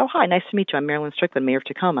someone's hand. I said, "Oh, hi, nice to meet you. I'm Marilyn Strickland, mayor of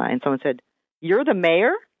Tacoma." And someone said, "You're the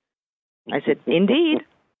mayor?" I said, "Indeed."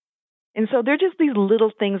 And so there are just these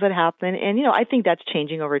little things that happen. And, I think that's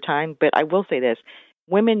changing over time. But I will say this.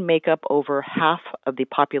 Women make up over half of the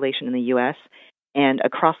population in the U.S. and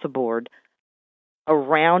across the board,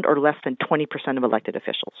 around or less than 20% of elected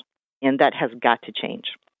officials. And that has got to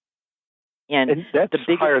change. And that's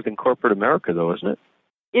higher than corporate America, though, isn't it?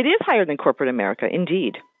 It is higher than corporate America,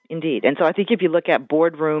 indeed. Indeed. And so I think if you look at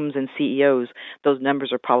boardrooms and CEOs, those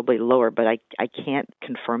numbers are probably lower, but I can't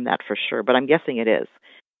confirm that for sure. But I'm guessing it is.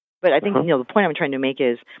 But I think, the point I'm trying to make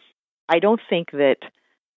is I don't think that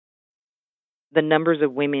the numbers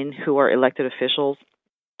of women who are elected officials,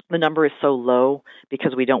 the number is so low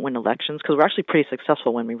because we don't win elections, because we're actually pretty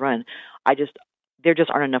successful when we run. There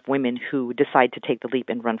just aren't enough women who decide to take the leap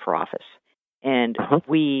and run for office. And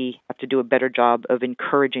we have to do a better job of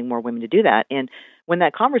encouraging more women to do that. And when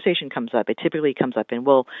that conversation comes up, it typically comes up in,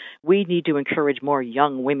 well, we need to encourage more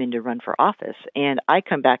young women to run for office. And I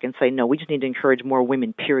come back and say, no, we just need to encourage more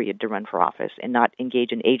women, period, to run for office and not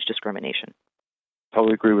engage in age discrimination.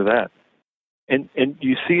 Totally agree with that. And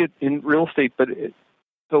you see it in real estate, but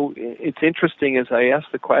so it's interesting as I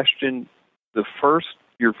asked the question,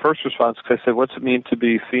 your first response, because I said, what's it mean to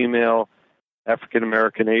be female, African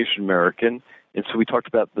American, Asian American? And so we talked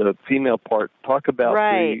about the female part. Talk about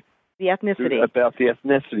the ethnicity. About the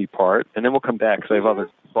ethnicity part, and then we'll come back because I have other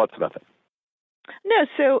thoughts about that. No,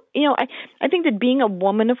 so, I think that being a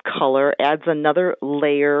woman of color adds another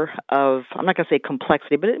layer of, I'm not going to say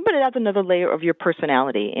complexity, but it adds another layer of your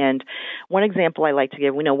personality. And one example I like to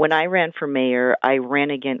give, when I ran for mayor, I ran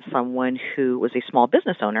against someone who was a small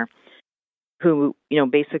business owner who,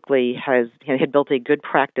 basically had built a good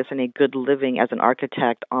practice and a good living as an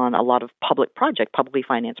architect on a lot of publicly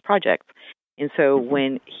financed projects. And so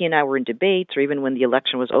when he and I were in debates, or even when the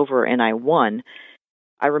election was over and I won,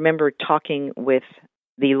 I remember talking with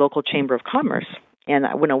the local Chamber of Commerce. And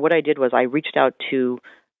what I did was I reached out to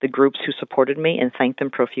the groups who supported me and thanked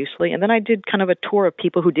them profusely. And then I did kind of a tour of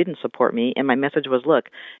people who didn't support me. And my message was, look,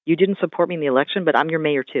 you didn't support me in the election, but I'm your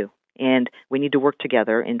mayor too. And we need to work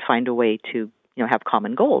together and find a way to have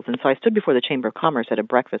common goals. And so I stood before the Chamber of Commerce at a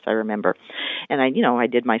breakfast, I remember. And I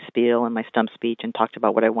did my spiel and my stump speech and talked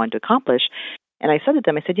about what I wanted to accomplish. And I said to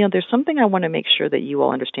them, I said, there's something I want to make sure that you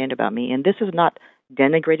all understand about me. And this is not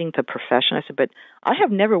denigrating the profession. I said, but I have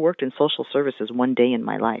never worked in social services one day in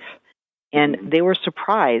my life. And they were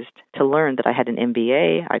surprised to learn that I had an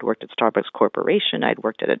MBA. I'd worked at Starbucks Corporation. I'd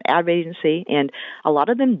worked at an ad agency. And a lot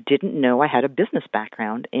of them didn't know I had a business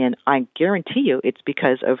background. And I guarantee you it's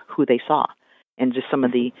because of who they saw and just some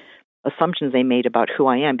of the assumptions they made about who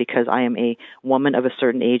I am, because I am a woman of a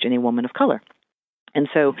certain age and a woman of color. And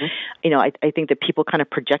so, I think that people kind of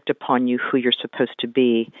project upon you who you're supposed to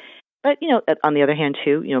be. But, on the other hand,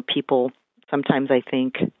 too, people sometimes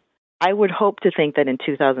I would hope to think that in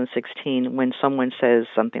 2016, when someone says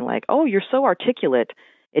something like, oh, you're so articulate,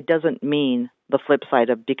 it doesn't mean the flip side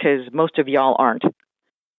of, because most of y'all aren't.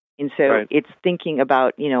 And so It's thinking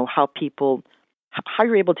about, how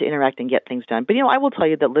you're able to interact and get things done. But, I will tell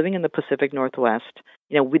you that living in the Pacific Northwest,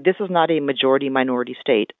 this is not a majority-minority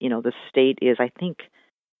state. The state is, I think,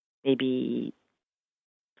 maybe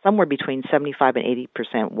somewhere between 75 and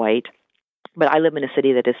 80% white. But I live in a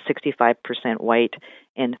city that is 65% white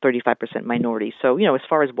and 35% minority. So, as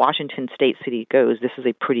far as Washington State City goes, this is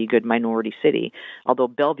a pretty good minority city, although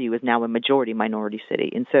Bellevue is now a majority-minority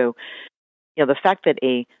city. And so, the fact that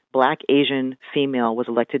a Black Asian female was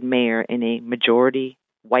elected mayor in a majority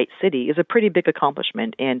white city is a pretty big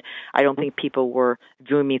accomplishment. And I don't think people were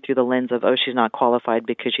viewing me through the lens of, oh, she's not qualified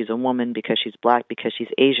because she's a woman, because she's Black, because she's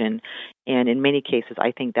Asian. And in many cases,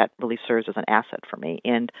 I think that really serves as an asset for me.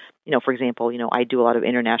 And, for example, I do a lot of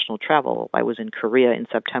international travel. I was in Korea in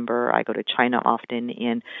September. I go to China often.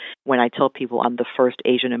 And when I tell people I'm the first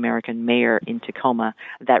Asian American mayor in Tacoma,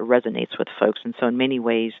 that resonates with folks. And so in many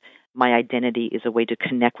ways, my identity is a way to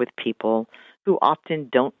connect with people who often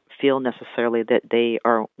don't feel necessarily that they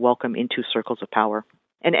are welcome into circles of power.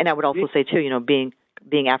 And I would also say, too,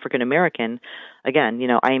 being African American, again,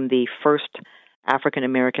 I am the first African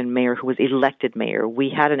American mayor who was elected mayor. We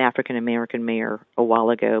had an African American mayor a while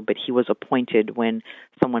ago, but he was appointed when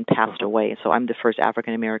someone passed away. So I'm the first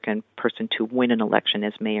African American person to win an election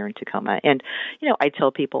as mayor in Tacoma. And, I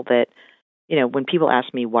tell people that, when people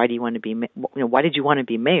ask me, why did you want to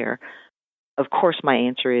be mayor? Of course, my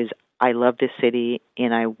answer is, I love this city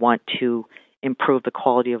and I want to improve the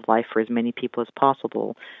quality of life for as many people as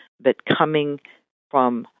possible. But coming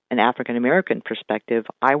from an African American perspective,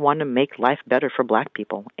 I want to make life better for Black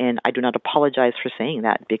people. And I do not apologize for saying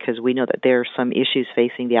that, because we know that there are some issues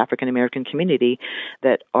facing the African American community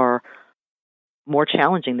that are more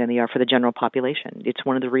challenging than they are for the general population. It's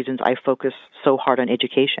one of the reasons I focus so hard on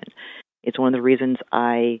education. It's one of the reasons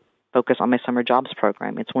I focus on my summer jobs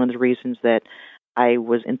program. It's one of the reasons that I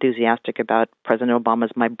was enthusiastic about President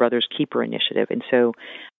Obama's My Brother's Keeper initiative. And so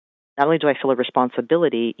not only do I feel a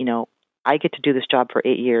responsibility, I get to do this job for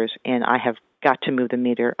 8 years, and I have got to move the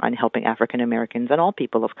meter on helping African Americans and all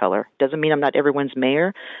people of color. Doesn't mean I'm not everyone's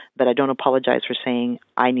mayor, but I don't apologize for saying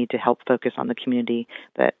I need to help focus on the community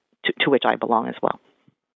that to which I belong as well.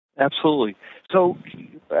 Absolutely. So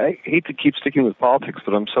I hate to keep sticking with politics,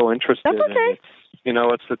 but I'm so interested. That's okay.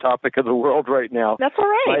 It's the topic of the world right now. That's all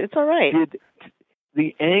right. But it's all right.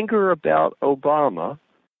 The anger about Obama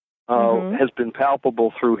has been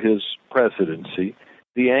palpable through his presidency.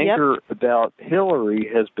 The anger about Hillary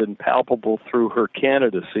has been palpable through her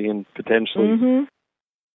candidacy and potentially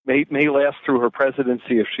may last through her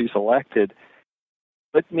presidency if she's elected.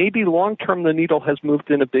 But maybe long-term the needle has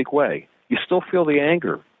moved in a big way. You still feel the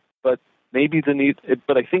anger, but maybe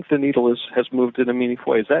but I think the needle has moved in a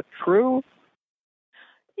meaningful way. Is that true?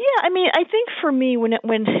 Yeah, I mean, I think for me, whenever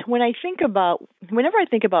I think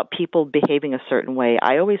about people behaving a certain way,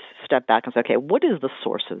 I always step back and say, okay, what is the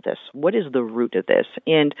source of this? What is the root of this?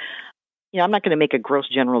 And I'm not going to make a gross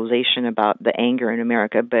generalization about the anger in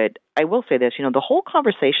America, but I will say this: the whole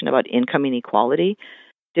conversation about income inequality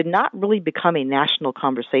did not really become a national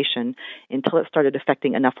conversation until it started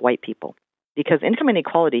affecting enough white people, because income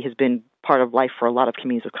inequality has been part of life for a lot of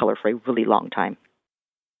communities of color for a really long time.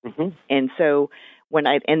 And so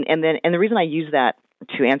the reason I use that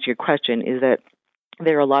to answer your question is that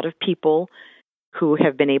there are a lot of people who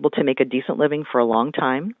have been able to make a decent living for a long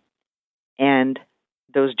time, and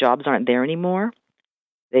those jobs aren't there anymore.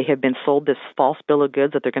 They have been sold this false bill of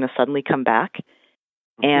goods that they're going to suddenly come back,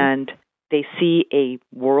 and they see a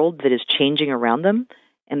world that is changing around them,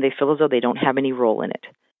 and they feel as though they don't have any role in it.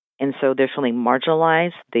 And so they're feeling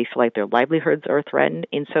marginalized. They feel like their livelihoods are threatened,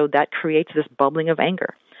 and so that creates this bubbling of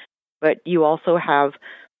anger. But you also have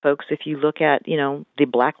folks, if you look at, the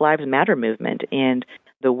Black Lives Matter movement and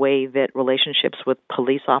the way that relationships with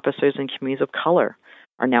police officers and communities of color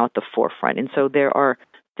are now at the forefront. And so there are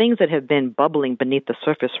things that have been bubbling beneath the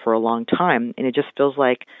surface for a long time, and it just feels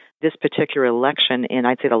like this particular election, and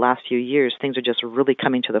I'd say the last few years, things are just really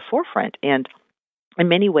coming to the forefront. And in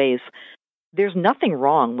many ways, there's nothing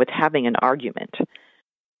wrong with having an argument.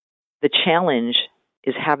 The challenge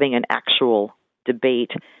is having an actual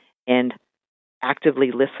debate and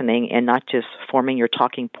actively listening and not just forming your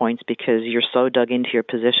talking points because you're so dug into your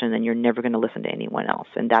position and you're never going to listen to anyone else.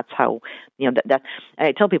 And that's how, that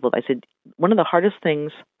I tell people, I said, one of the hardest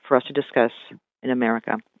things for us to discuss in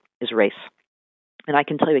America is race. And I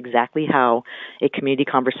can tell you exactly how a community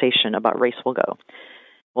conversation about race will go.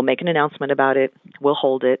 We'll make an announcement about it. We'll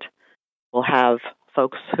hold it. We'll have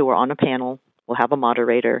folks who are on a panel. We'll have a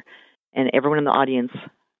moderator. And everyone in the audience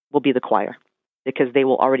will be the choir, because they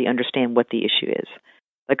will already understand what the issue is.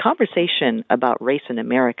 The conversation about race in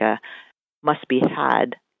America must be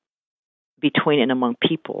had between and among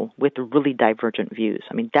people with really divergent views.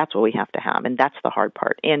 I mean, that's what we have to have, and that's the hard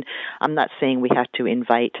part. And I'm not saying we have to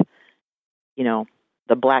invite,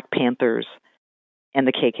 the Black Panthers and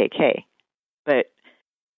the KKK, but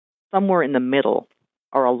somewhere in the middle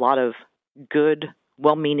are a lot of good,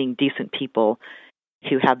 well-meaning, decent people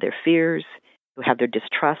who have their fears, who have their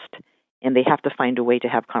distrust, and they have to find a way to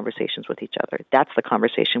have conversations with each other. That's the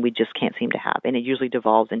conversation we just can't seem to have. And it usually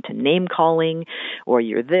devolves into name-calling, or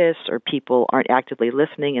you're this, or people aren't actively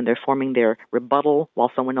listening and they're forming their rebuttal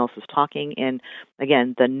while someone else is talking. And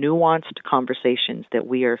again, the nuanced conversations that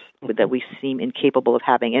we seem incapable of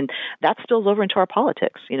having. And that spills over into our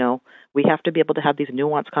politics. We have to be able to have these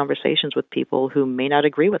nuanced conversations with people who may not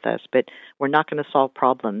agree with us, but we're not going to solve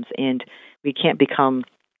problems. And we can't become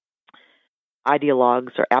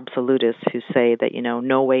ideologues or absolutists who say that,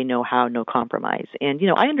 no way, no how, no compromise. And,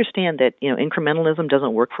 I understand that, incrementalism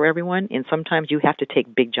doesn't work for everyone, and sometimes you have to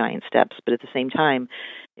take big, giant steps. But at the same time,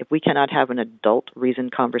 if we cannot have an adult,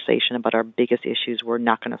 reasoned conversation about our biggest issues, we're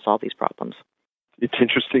not going to solve these problems. It's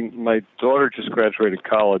interesting. My daughter just graduated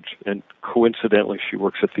college, and coincidentally, she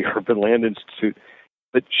works at the Urban Land Institute,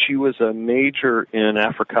 but she was a major in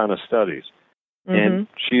Africana Studies, and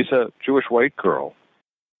she's a Jewish white girl.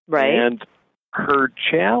 Right. And her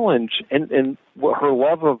challenge and her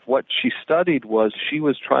love of what she studied was she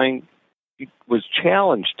was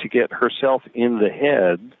challenged to get herself in the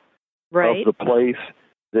head of the place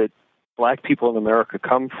that Black people in America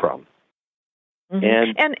come from.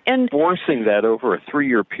 And forcing that over a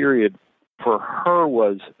 3-year period for her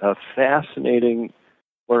was a fascinating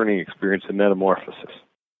learning experience and metamorphosis.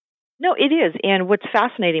 No, it is. And what's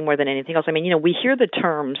fascinating more than anything else, we hear the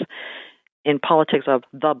terms in politics of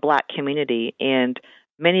the Black community, and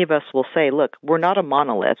many of us will say, look, we're not a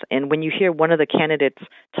monolith. And when you hear one of the candidates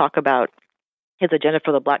talk about his agenda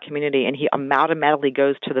for the Black community, and he automatically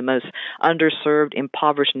goes to the most underserved,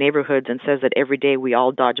 impoverished neighborhoods and says that every day we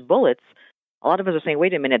all dodge bullets, a lot of us are saying,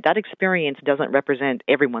 wait a minute, that experience doesn't represent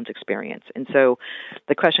everyone's experience. And so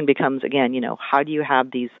the question becomes, again, how do you have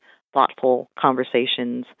these thoughtful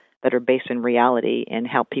conversations that are based in reality and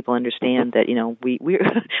help people understand that,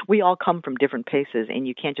 we all come from different places, and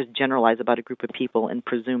you can't just generalize about a group of people and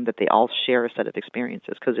presume that they all share a set of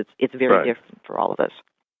experiences, because it's very different for all of us.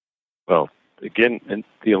 Well, again, in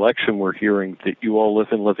the election, we're hearing that you all live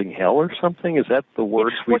in living hell or something. Is that the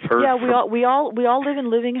words we've heard? Yeah, we all live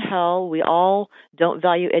in living hell. We all don't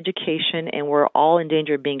value education, and we're all in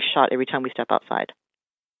danger of being shot every time we step outside.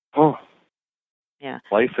 Oh, yeah.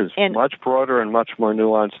 Life is much broader and much more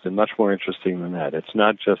nuanced and much more interesting than that. It's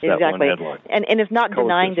not just that one headline. And it's not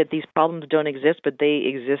denying that these problems don't exist, but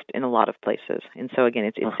they exist in a lot of places. And so again,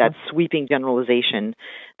 it's that sweeping generalization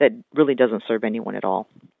that really doesn't serve anyone at all.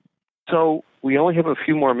 So we only have a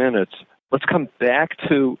few more minutes. Let's come back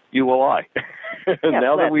to ULI.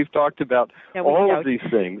 Now that we've talked about all of these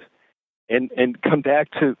things, and come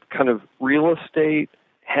back to kind of real estate,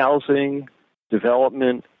 housing,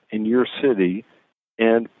 development in your city,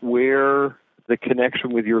 and where the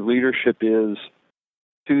connection with your leadership is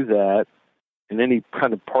to that, and any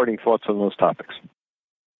kind of parting thoughts on those topics.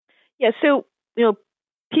 Yeah, so,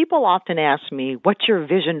 people often ask me, what's your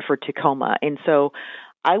vision for Tacoma? And so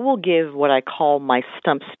I will give what I call my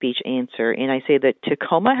stump speech answer, and I say that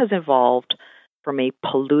Tacoma has evolved from a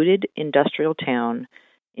polluted industrial town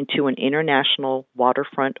into an international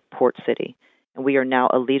waterfront port city, and we are now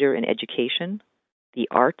a leader in education, the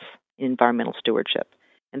arts, and environmental stewardship.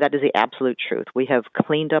 And that is the absolute truth. We have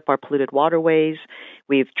cleaned up our polluted waterways.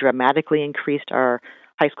 We've dramatically increased our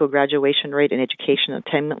high school graduation rate and education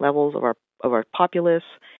attainment levels of our populace,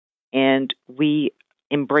 and we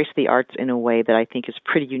embrace the arts in a way that I think is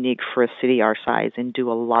pretty unique for a city our size, and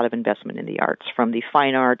do a lot of investment in the arts, from the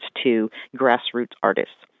fine arts to grassroots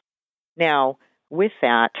artists. Now, with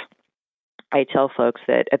that, I tell folks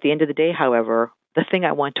that at the end of the day, however, the thing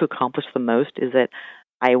I want to accomplish the most is that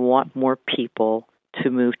I want more people to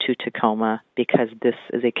move to Tacoma, because this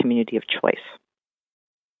is a community of choice.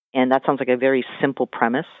 And that sounds like a very simple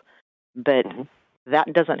premise, but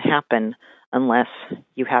that doesn't happen unless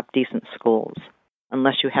you have decent schools,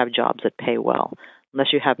 unless you have jobs that pay well,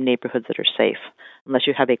 unless you have neighborhoods that are safe, unless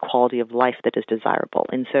you have a quality of life that is desirable.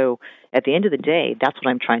 And so at the end of the day, that's what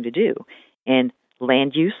I'm trying to do. And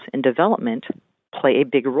land use and development play a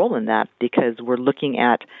big role in that, because we're looking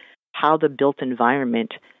at how the built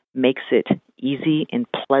environment makes it easy and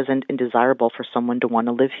pleasant and desirable for someone to want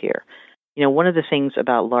to live here. One of the things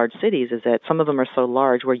about large cities is that some of them are so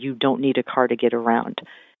large where you don't need a car to get around.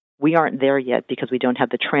 We aren't there yet because we don't have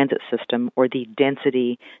the transit system or the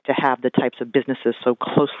density to have the types of businesses so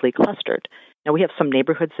closely clustered. Now, we have some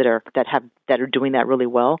neighborhoods that are doing that really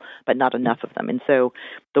well, but not enough of them. And so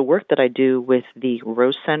the work that I do with the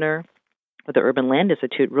Rose Center or the Urban Land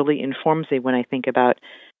Institute really informs me when I think about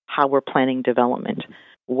how we're planning development.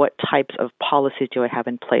 What types of policies do I have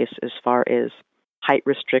in place as far as height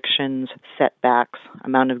restrictions, setbacks,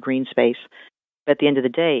 amount of green space? But at the end of the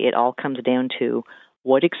day, it all comes down to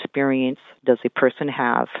what experience does a person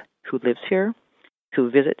have who lives here,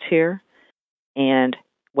 who visits here, and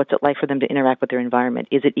what's it like for them to interact with their environment?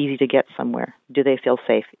 Is it easy to get somewhere? Do they feel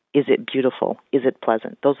safe? Is it beautiful? Is it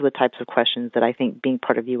pleasant? Those are the types of questions that I think being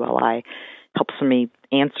part of ULI helps me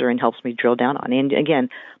answer and helps me drill down on. And again,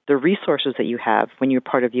 the resources that you have when you're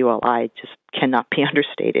part of ULI just cannot be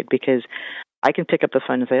understated, because I can pick up the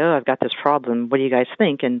phone and say, I've got this problem. What do you guys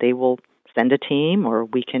think? And they will send a team, or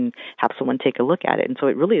we can have someone take a look at it. And so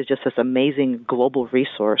it really is just this amazing global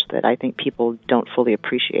resource that I think people don't fully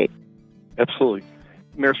appreciate. Absolutely.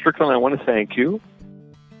 Mayor Strickland, I want to thank you.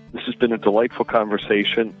 This has been a delightful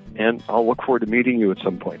conversation, and I'll look forward to meeting you at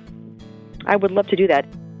some point. I would love to do that.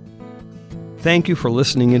 Thank you for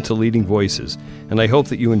listening into Leading Voices, and I hope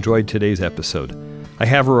that you enjoyed today's episode. I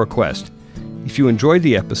have a request. If you enjoyed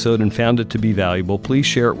the episode and found it to be valuable, please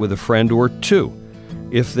share it with a friend or two.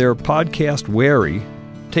 If they're podcast wary,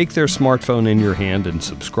 take their smartphone in your hand and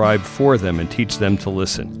subscribe for them and teach them to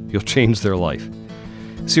listen. You'll change their life.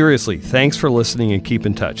 Seriously, thanks for listening, and keep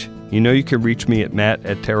in touch. You know you can reach me at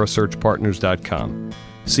matt@terrasearchpartners.com.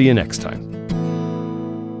 See you next time.